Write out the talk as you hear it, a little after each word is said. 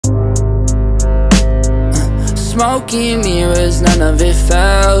Smoking mirrors, none of it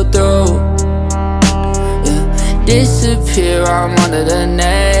fell through. Yeah, disappear, I'm onto the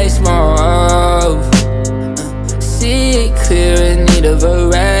next move. See it clear in need of a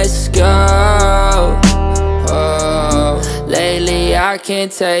rescue. Oh, lately I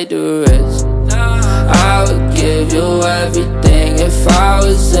can't take the risk. I would give you everything if I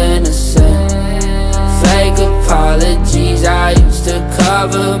was innocent. Fake apologies, I used to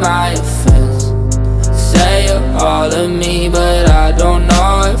cover my offense. Say you're all of me, but I don't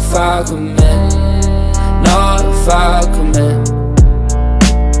know if I commit. Know if I commit.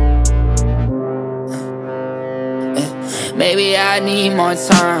 Maybe I need more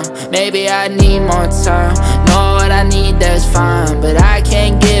time, maybe I need more time. Know what I need, that's fine, but I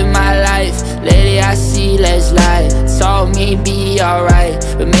can't give my life. Lately I see less light, told me be alright,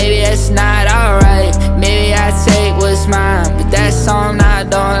 but maybe it's not alright. Maybe I take what's mine, but that's something I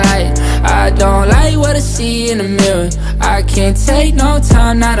don't like. I don't like what I see in the mirror. I can't take no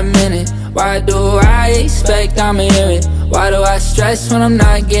time, not a minute. Why do I expect I'ma hear it? Why do I stress when I'm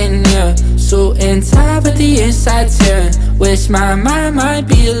not getting near? Suit and tie, but the inside tearing. Wish my mind might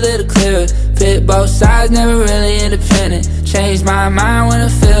be a little clearer. Fit both sides, never really independent. Change my mind when I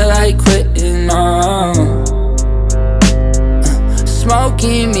feel like quitting.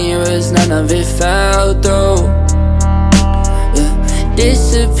 Smoking mirrors, none of it fell through. Yeah,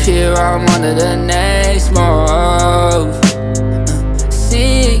 disappear, I'm onto the next move.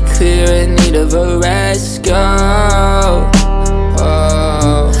 See it clear in need of a rescue.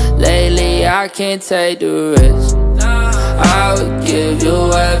 Oh, lately I can't take the risk. I would give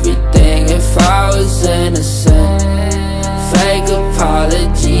you everything if I was innocent. Fake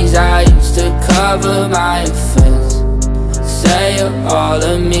apologies, I used to cover my offense. Say you're all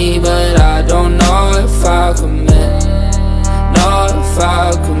of me, but